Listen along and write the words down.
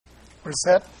We're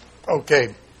set?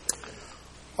 Okay.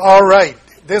 All right.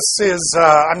 This is,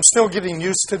 I'm still getting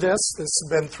used to this. This has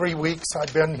been 3 weeks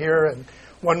I've been here, and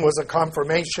one was a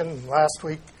confirmation last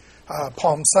week,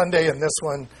 Palm Sunday, and this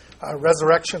one,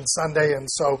 Resurrection Sunday. And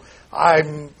so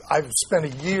I've spent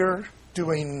a year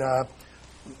doing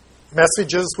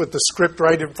messages with the script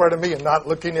right in front of me and not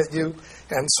looking at you,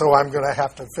 and so I'm going to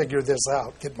have to figure this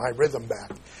out, get my rhythm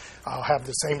back. I'll have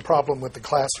the same problem with the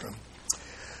classroom.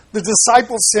 The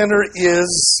Disciple Center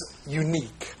is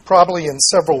unique, probably in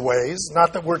several ways.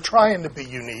 Not that we're trying to be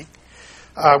unique.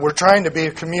 We're trying to be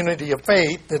a community of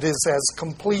faith that is as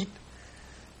complete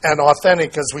and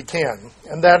authentic as we can.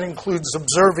 And that includes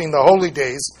observing the holy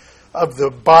days of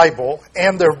the Bible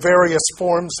and their various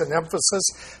forms and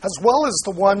emphasis, as well as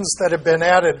the ones that have been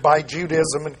added by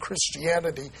Judaism and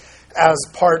Christianity as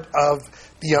part of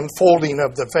the unfolding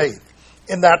of the faith.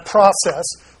 In that process,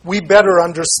 we better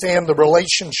understand the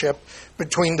relationship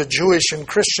between the Jewish and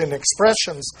Christian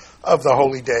expressions of the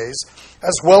holy days,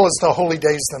 as well as the holy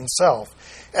days themselves.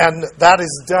 And that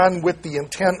is done with the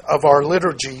intent of our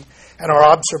liturgy and our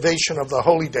observation of the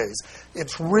holy days.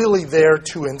 It's really there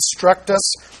to instruct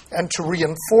us and to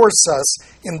reinforce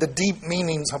us in the deep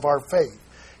meanings of our faith.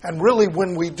 And really,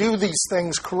 when we do these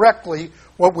things correctly,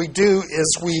 what we do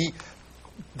is we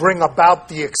bring about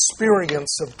the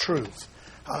experience of truth.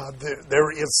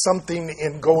 There is something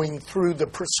in going through the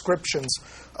prescriptions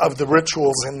of the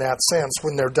rituals in that sense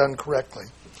when they're done correctly.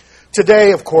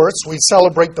 Today, of course, we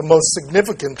celebrate the most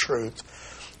significant truth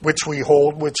which we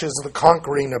hold, which is the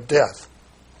conquering of death.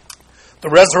 The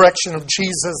resurrection of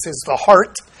Jesus is the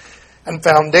heart and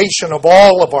foundation of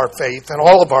all of our faith and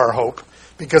all of our hope,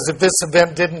 because if this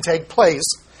event didn't take place,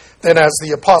 then as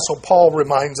the Apostle Paul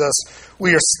reminds us,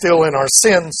 we are still in our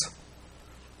sins,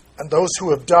 and those who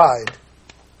have died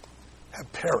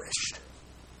have perished.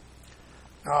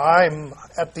 Now, I'm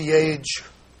at the age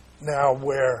now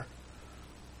where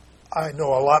I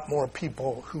know a lot more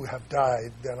people who have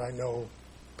died than I know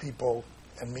people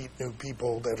and meet new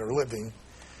people that are living.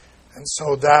 And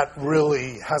so that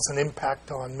really has an impact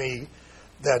on me,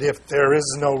 that if there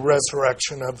is no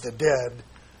resurrection of the dead,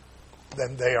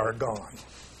 then they are gone.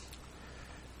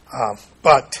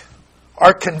 But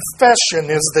our confession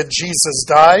is that Jesus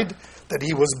died, that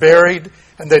he was buried,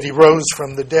 and that he rose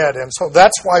from the dead. And so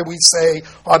that's why we say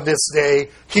on this day,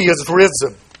 he is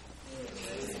risen.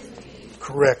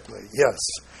 Correctly, yes.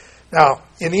 Now,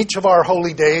 in each of our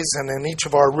holy days and in each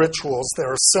of our rituals,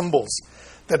 there are symbols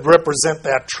that represent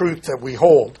that truth that we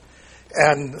hold.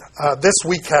 And this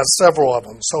week has several of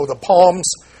them. So the palms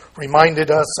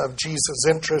reminded us of Jesus'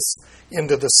 entrance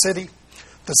into the city.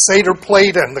 The Seder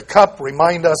plate and the cup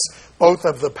remind us both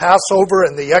of the Passover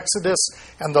and the Exodus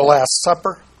and the Last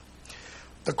Supper.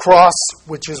 The cross,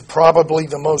 which is probably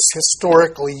the most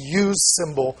historically used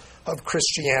symbol of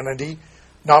Christianity,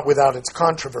 not without its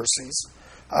controversies,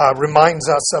 reminds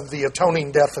us of the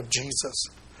atoning death of Jesus.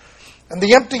 And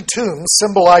the empty tomb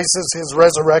symbolizes his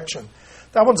resurrection.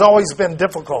 That one's always been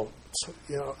difficult.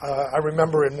 I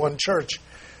remember in one church,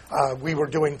 we were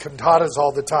doing cantatas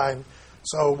all the time,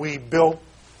 so we built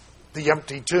the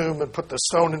empty tomb and put the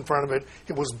stone in front of it.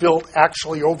 It was built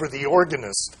actually over the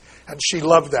organist, and she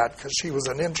loved that because she was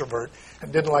an introvert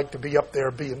and didn't like to be up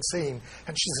there being seen.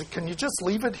 And she said, "Can you just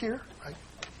leave it here?" Right?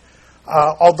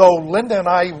 Although Linda and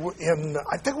I,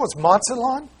 I think it was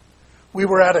Mazatlan, we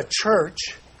were at a church,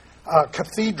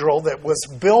 cathedral that was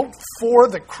built for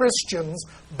the Christians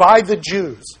by the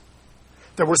Jews.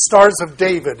 There were Stars of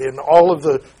David in all of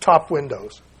the top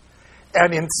windows.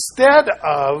 And instead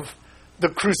of the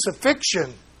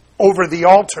crucifixion over the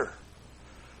altar,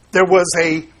 there was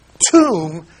a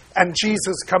tomb and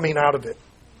Jesus coming out of it.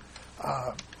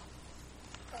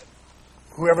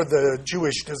 Whoever the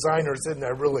Jewish designers in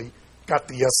there really got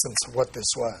the essence of what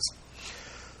this was.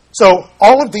 So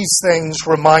all of these things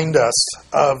remind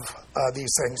us of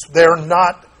these things. They're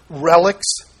not relics.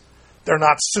 They're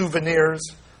not souvenirs.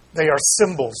 They are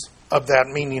symbols of that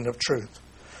meaning of truth.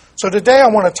 So today I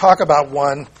want to talk about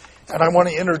one, and I want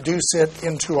to introduce it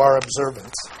into our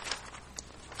observance.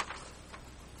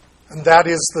 And that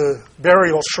is the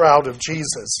burial shroud of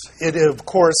Jesus. It, of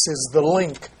course, is the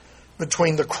link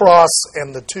between the cross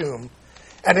and the tomb,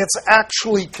 and it's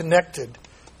actually connected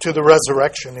to the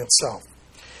resurrection itself.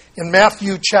 In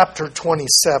Matthew chapter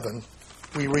 27,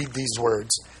 we read these words.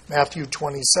 Matthew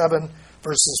 27,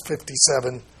 verses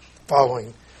 57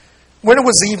 following. When it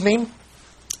was evening,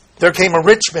 there came a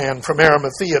rich man from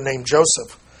Arimathea named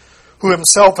Joseph, who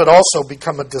himself had also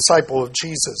become a disciple of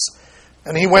Jesus.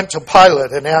 And he went to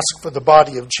Pilate and asked for the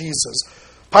body of Jesus.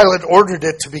 Pilate ordered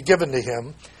it to be given to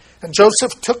him. And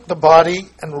Joseph took the body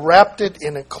and wrapped it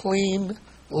in a clean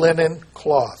linen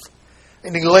cloth.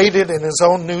 And he laid it in his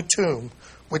own new tomb,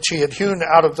 which he had hewn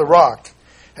out of the rock.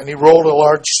 And he rolled a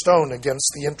large stone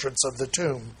against the entrance of the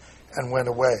tomb and went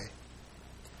away.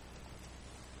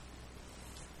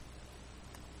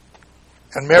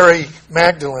 And Mary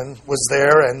Magdalene was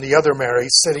there, and the other Mary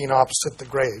sitting opposite the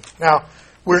grave. Now,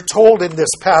 we're told in this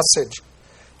passage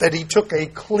that he took a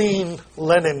clean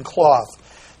linen cloth.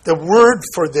 The word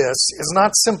for this is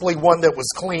not simply one that was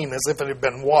clean as if it had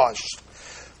been washed,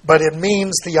 but it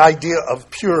means the idea of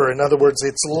pure. In other words,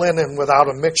 it's linen without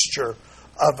a mixture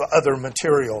of other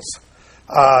materials.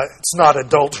 It's not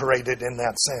adulterated in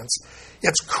that sense.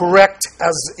 It's correct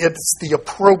as it's the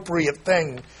appropriate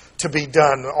thing to be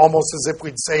done, almost as if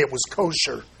we'd say it was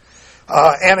kosher.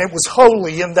 And it was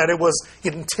holy in that it was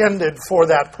intended for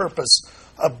that purpose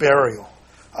of burial.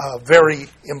 Very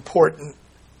important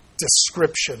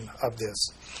description of this.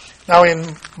 Now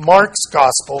in Mark's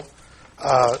Gospel,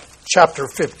 chapter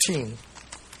 15,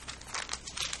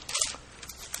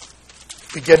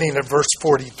 beginning at verse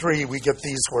 43, we get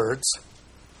these words.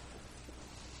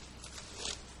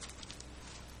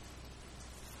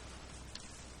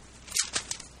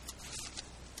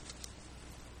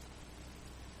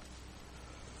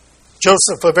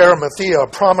 Joseph of Arimathea, a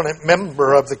prominent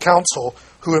member of the council,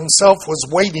 who himself was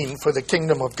waiting for the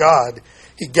kingdom of God,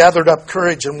 he gathered up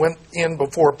courage and went in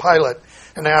before Pilate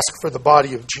and asked for the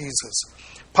body of Jesus.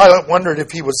 Pilate wondered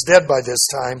if he was dead by this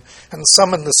time and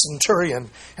summoned the centurion,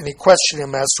 and he questioned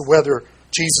him as to whether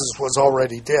Jesus was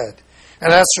already dead.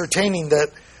 And ascertaining that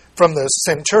from the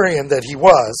centurion that he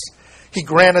was, he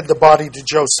granted the body to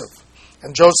Joseph.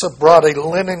 And Joseph brought a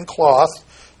linen cloth,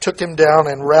 took him down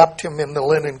and wrapped him in the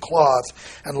linen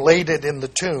cloth and laid it in the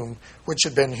tomb, which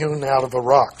had been hewn out of a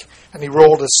rock. And he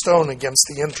rolled a stone against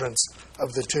the entrance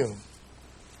of the tomb.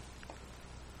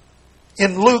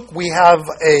 In Luke, we have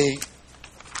a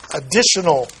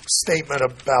additional statement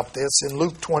about this in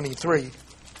Luke 23.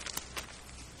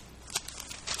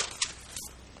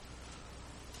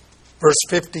 Verse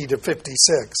 50 to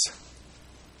 56.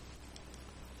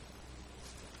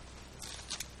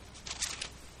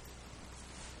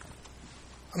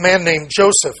 A man named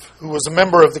Joseph, who was a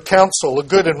member of the council, a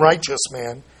good and righteous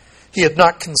man, he had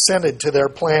not consented to their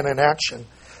plan and action.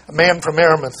 A man from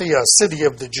Arimathea, a city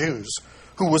of the Jews,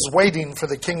 who was waiting for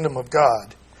the kingdom of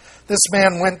God. This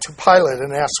man went to Pilate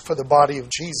and asked for the body of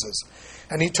Jesus.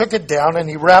 And he took it down and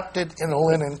he wrapped it in a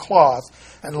linen cloth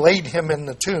and laid him in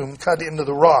the tomb cut into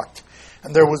the rock,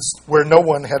 and there was where no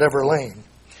one had ever lain.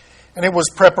 And it was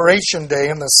preparation day,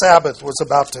 and the Sabbath was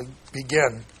about to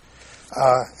begin.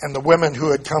 And the women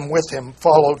who had come with him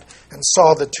followed and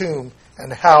saw the tomb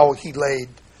and how he laid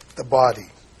the body.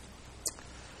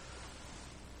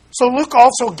 So Luke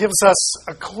also gives us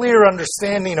a clear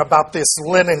understanding about this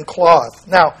linen cloth.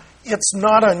 Now, it's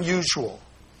not unusual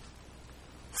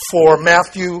for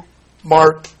Matthew,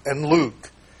 Mark, and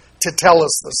Luke to tell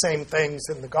us the same things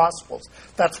in the Gospels.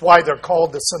 That's why they're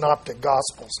called the Synoptic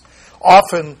Gospels.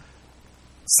 Often,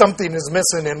 something is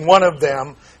missing in one of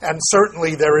them, and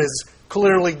certainly there is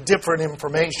clearly different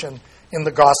information in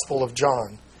the Gospel of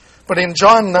John. But in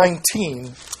John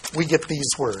 19, we get these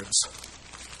words.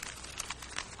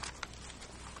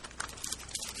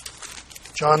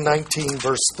 John 19,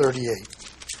 verse 38.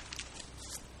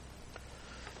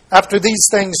 After these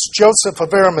things, Joseph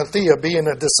of Arimathea, being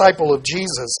a disciple of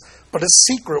Jesus, but a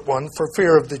secret one for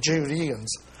fear of the Judeans,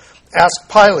 asked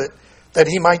Pilate that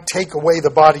he might take away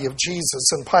the body of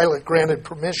Jesus, and Pilate granted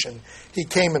permission. He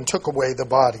came and took away the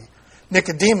body.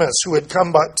 Nicodemus, who had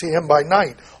come to him by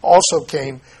night, also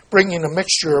came, bringing a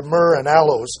mixture of myrrh and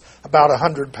aloes, about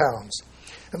 100 pounds.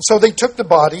 And so they took the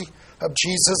body of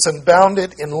Jesus and bound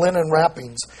it in linen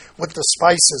wrappings with the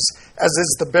spices, as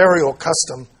is the burial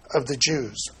custom of the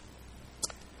Jews.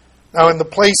 Now in the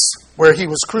place where he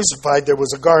was crucified there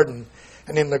was a garden,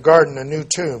 and in the garden a new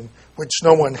tomb, which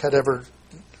no one had ever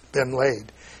been laid.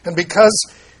 And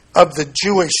because of the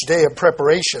Jewish day of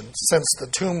preparation, since the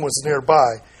tomb was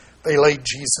nearby, they laid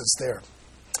Jesus there.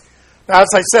 Now, as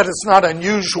I said, it's not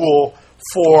unusual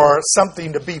for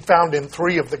something to be found in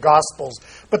 3 of the Gospels,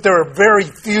 but there are very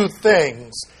few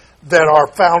things that are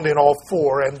found in all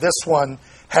 4, and this one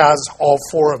has all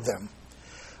 4 of them.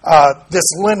 This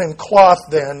linen cloth,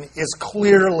 then, is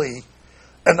clearly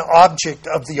an object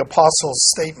of the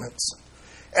apostles' statements.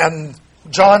 And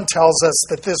John tells us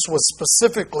that this was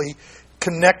specifically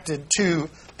connected to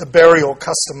the burial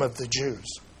custom of the Jews.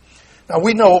 Now,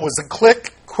 we know it was a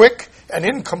quick and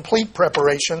incomplete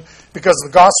preparation because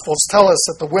the Gospels tell us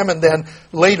that the women then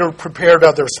later prepared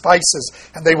other spices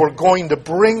and they were going to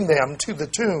bring them to the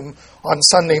tomb on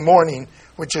Sunday morning,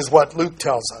 which is what Luke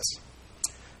tells us.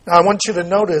 Now, I want you to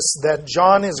notice that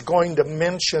John is going to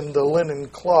mention the linen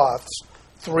cloths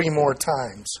 3 more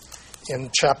times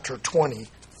in chapter 20,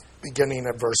 beginning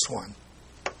at verse 1.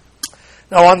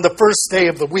 Now, on the first day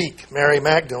of the week, Mary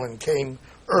Magdalene came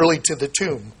early to the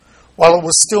tomb, while it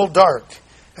was still dark,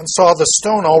 and saw the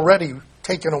stone already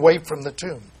taken away from the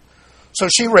tomb. So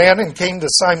she ran and came to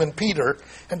Simon Peter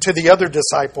and to the other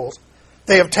disciples.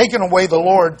 They have taken away the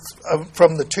Lord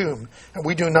from the tomb, and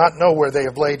we do not know where they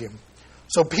have laid him.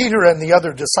 So Peter and the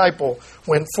other disciple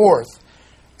went forth,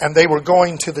 and they were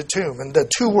going to the tomb. And the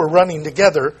 2 were running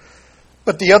together,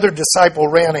 but the other disciple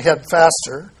ran ahead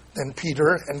faster than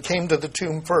Peter and came to the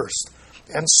tomb first,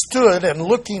 and stood, and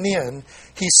looking in,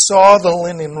 he saw the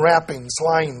linen wrappings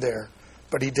lying there,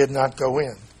 but he did not go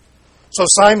in. So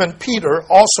Simon Peter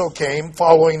also came,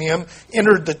 following him,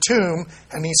 entered the tomb,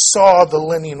 and he saw the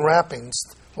linen wrappings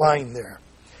lying there,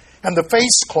 and the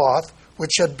face cloth,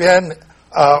 which had been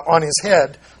on his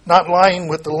head, not lying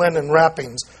with the linen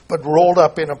wrappings, but rolled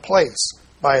up in a place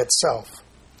by itself.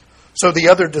 So the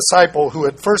other disciple who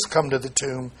had first come to the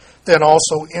tomb then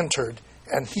also entered,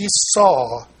 and he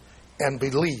saw and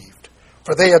believed.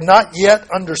 For they had not yet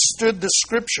understood the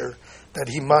scripture that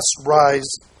he must rise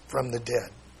from the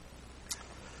dead.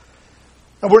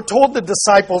 Now we're told the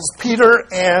disciples, Peter,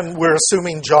 and we're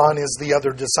assuming John is the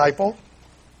other disciple,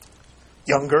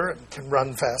 younger and can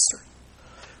run faster,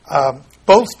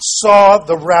 both saw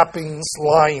the wrappings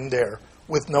lying there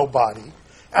with no body,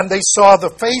 and they saw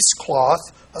the face cloth,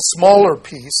 a smaller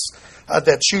piece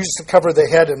that's used to cover the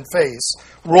head and face,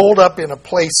 rolled up in a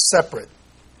place separate.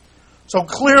 So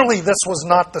clearly this was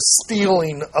not the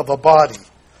stealing of a body.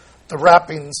 The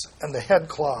wrappings and the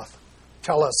headcloth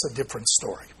tell us a different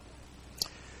story.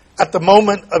 At the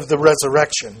moment of the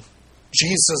resurrection,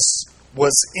 Jesus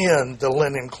was in the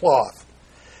linen cloth.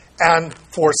 And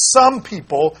for some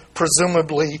people,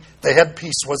 presumably, the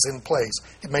headpiece was in place.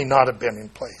 It may not have been in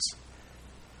place.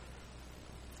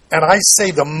 And I say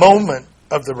the moment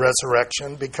of the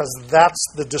resurrection because that's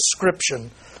the description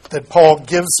that Paul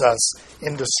gives us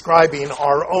in describing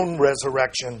our own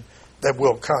resurrection that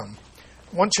will come.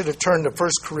 I want you to turn to 1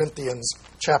 Corinthians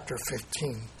chapter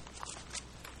 15.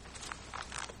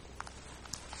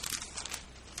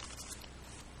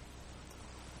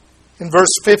 In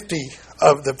verse 50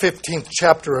 of the 15th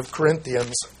chapter of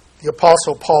Corinthians, the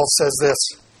Apostle Paul says this,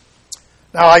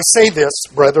 "Now I say this,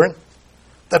 brethren,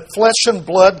 that flesh and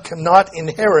blood cannot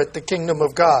inherit the kingdom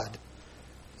of God,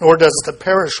 nor does the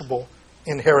perishable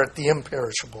inherit the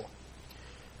imperishable.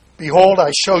 Behold,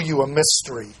 I show you a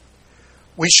mystery.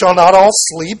 We shall not all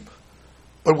sleep,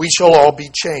 but we shall all be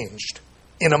changed.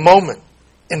 In a moment,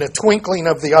 in a twinkling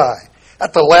of the eye,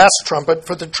 at the last trumpet,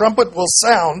 for the trumpet will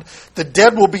sound, the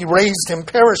dead will be raised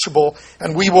imperishable,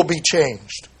 and we will be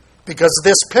changed. Because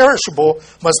this perishable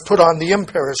must put on the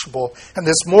imperishable, and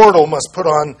this mortal must put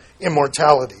on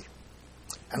immortality.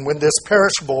 And when this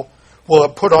perishable will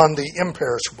have put on the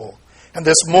imperishable, and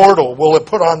this mortal will have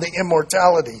put on the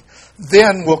immortality,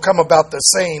 then will come about the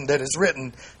saying that is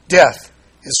written, death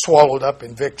is swallowed up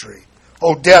in victory.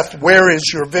 O death, where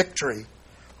is your victory?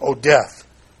 O death,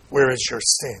 where is your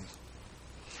sting?"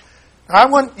 I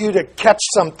want you to catch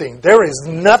something. There is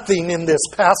nothing in this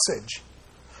passage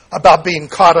about being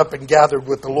caught up and gathered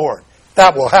with the Lord.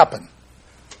 That will happen.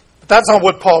 But that's not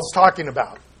what Paul's talking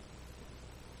about.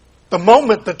 The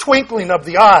moment, the twinkling of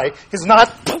the eye, is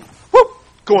not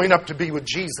going up to be with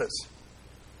Jesus.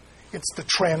 It's the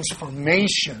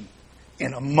transformation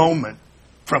in a moment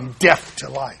from death to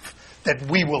life that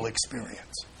we will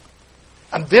experience.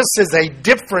 And this is a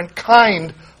different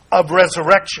kind of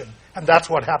resurrection. And that's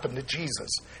what happened to Jesus.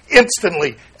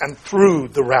 Instantly and through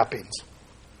the wrappings.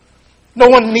 No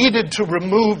one needed to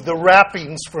remove the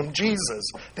wrappings from Jesus.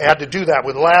 They had to do that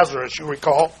with Lazarus, you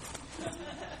recall.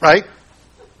 Right?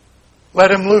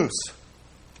 Let him loose.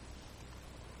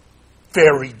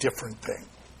 Very different thing.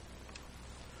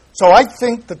 So I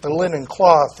think that the linen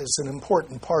cloth is an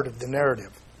important part of the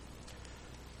narrative.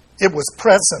 It was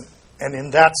present and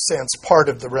in that sense part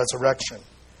of the resurrection.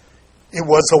 It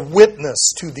was a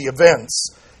witness to the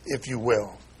events, if you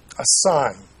will, a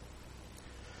sign.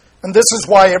 And this is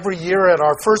why every year at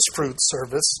our first fruits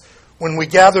service, when we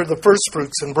gather the first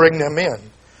fruits and bring them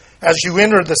in, as you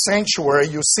enter the sanctuary,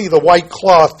 you see the white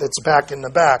cloth that's back in the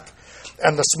back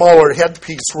and the smaller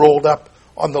headpiece rolled up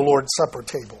on the Lord's Supper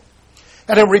table.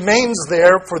 And it remains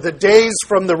there for the days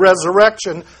from the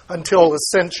resurrection until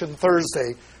Ascension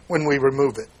Thursday when we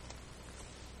remove it.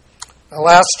 Now,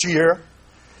 last year,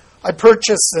 I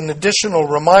purchased an additional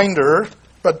reminder,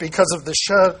 but because of the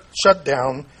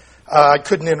shutdown, I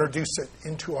couldn't introduce it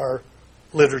into our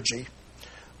liturgy,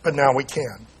 but now we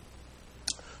can.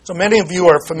 So So many of you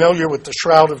are familiar with the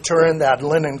Shroud of Turin. That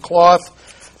linen cloth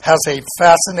has a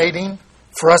fascinating,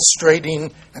 frustrating,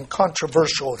 and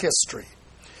controversial history.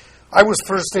 I was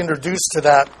first introduced to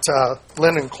that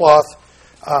linen cloth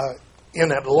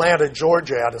in Atlanta,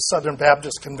 Georgia, at a Southern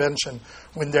Baptist convention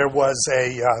when there was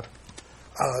a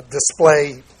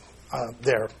display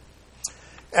there.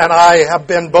 And I have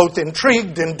been both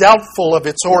intrigued and doubtful of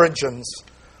its origins.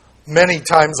 Many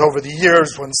times over the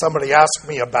years when somebody asked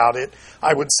me about it,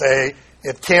 I would say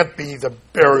it can't be the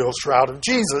burial shroud of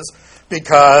Jesus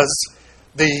because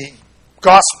the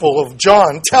Gospel of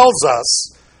John tells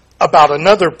us about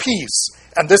another piece,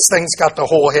 and this thing's got the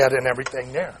whole head and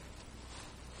everything there.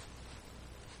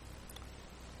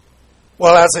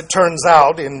 Well, as it turns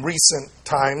out, in recent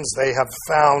times, they have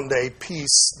found a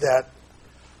piece that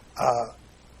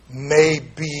may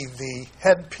be the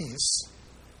headpiece,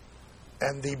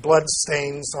 and the blood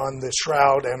stains on the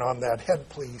shroud and on that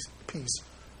headpiece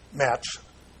match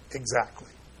exactly.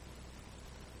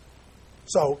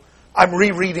 So I'm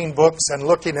rereading books and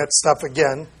looking at stuff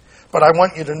again, but I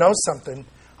want you to know something.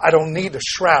 I don't need a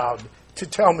shroud to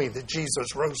tell me that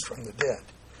Jesus rose from the dead.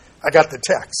 I got the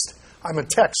text. I'm a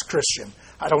text Christian.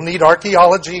 I don't need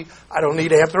archaeology. I don't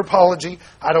need anthropology.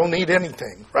 I don't need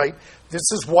anything, right?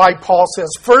 This is why Paul says,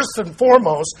 first and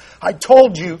foremost, I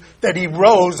told you that he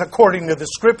rose according to the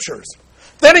Scriptures.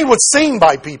 Then he was seen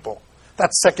by people.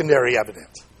 That's secondary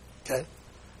evidence, okay?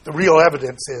 The real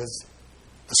evidence is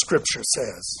the Scripture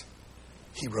says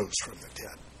he rose from the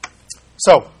dead.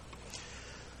 So,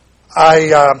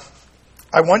 I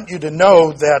want you to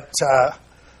know that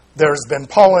there's been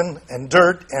pollen and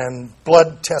dirt and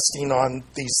blood testing on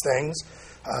these things.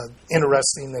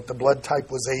 Interesting that the blood type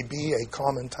was AB, a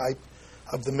common type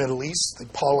of the Middle East. The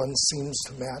pollen seems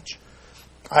to match.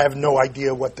 I have no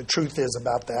idea what the truth is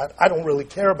about that. I don't really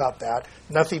care about that.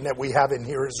 Nothing that we have in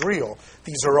here is real.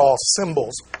 These are all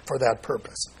symbols for that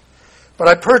purpose. But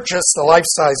I purchased a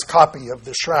life-size copy of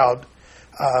the shroud,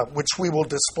 which we will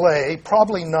display,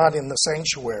 probably not in the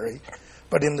sanctuary,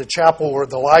 but in the chapel or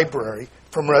the library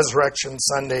from Resurrection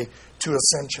Sunday to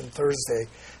Ascension Thursday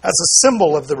as a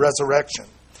symbol of the resurrection.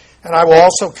 And I will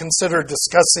also consider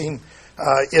discussing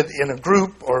it in a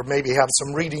group, or maybe have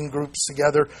some reading groups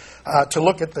together to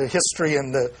look at the history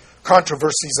and the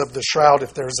controversies of the shroud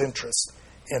if there's interest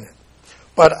in it.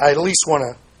 But I at least want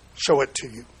to show it to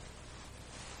you.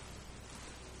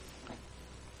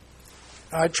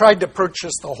 I tried to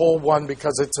purchase the whole one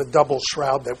because it's a double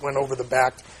shroud that went over the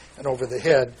back and over the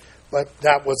head, but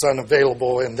that was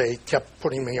unavailable and they kept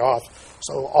putting me off.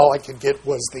 So all I could get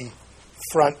was the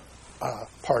front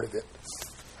part of it.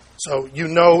 So you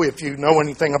know, if you know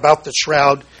anything about the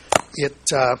shroud, it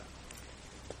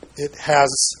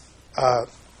has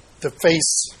the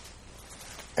face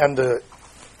and the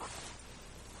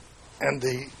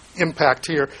impact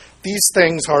here. These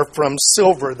things are from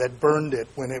silver that burned it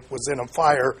when it was in a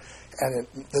fire, and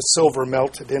the silver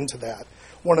melted into that.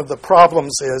 One of the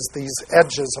problems is these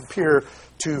edges appear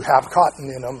to have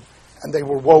cotton in them, and they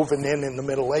were woven in the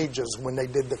Middle Ages when they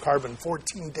did the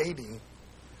carbon-14 dating.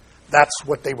 That's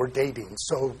what they were dating.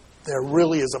 So there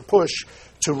really is a push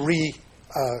to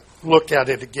look at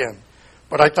it again.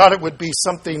 But I thought it would be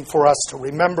something for us to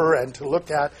remember and to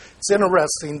look at. It's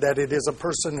interesting that it is a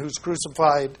person who's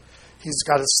crucified. He's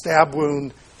got a stab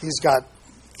wound. He's got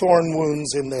thorn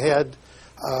wounds in the head.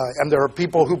 And there are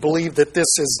people who believe that this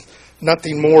is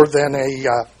nothing more than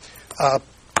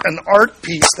an art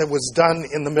piece that was done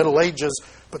in the Middle Ages,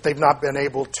 but they've not been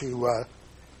able to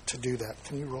do that.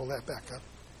 Can you roll that back up?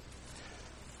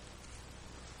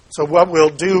 So what we'll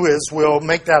do is we'll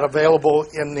make that available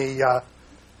in the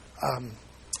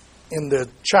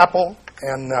chapel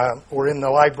and or in the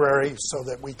library so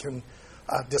that we can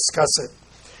discuss it.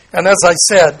 And as I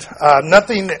said,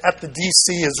 nothing at the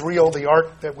DC is real. The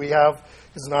ark that we have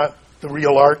is not the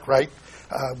real ark, right?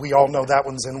 We all know that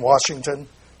one's in Washington.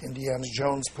 Indiana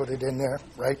Jones put it in there,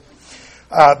 right?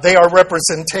 They are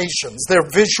representations. They're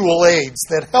visual aids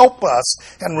that help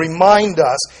us and remind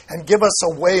us and give us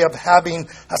a way of having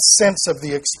a sense of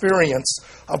the experience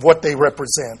of what they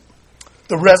represent.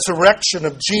 The resurrection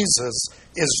of Jesus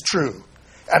is true.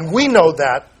 And we know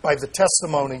that by the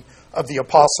testimony of the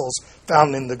apostles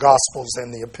found in the Gospels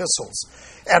and the epistles,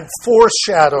 and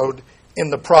foreshadowed in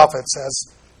the prophets,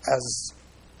 as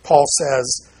Paul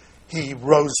says, he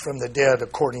rose from the dead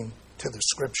according to the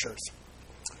Scriptures.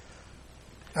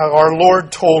 Now, our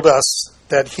Lord told us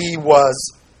that he was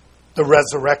the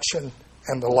resurrection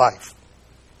and the life.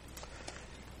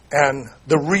 And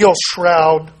the real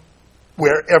shroud,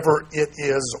 wherever it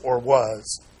is or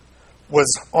was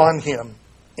on him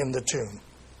in the tomb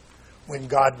when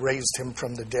God raised him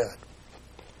from the dead.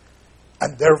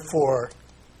 And therefore,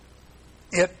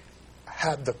 it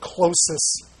had the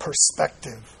closest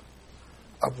perspective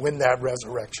of when that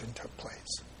resurrection took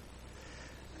place.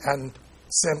 And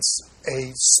since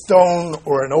a stone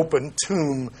or an open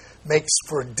tomb makes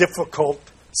for difficult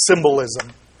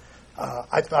symbolism,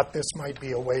 I thought this might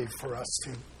be a way for us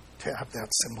to have that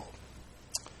symbol.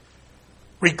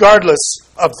 Regardless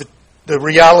of the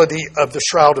reality of the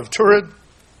Shroud of Turin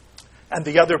and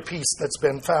the other piece that's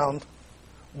been found,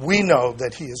 we know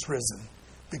that he is risen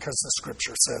because the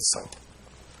Scripture says so.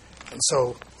 And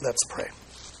so let's pray.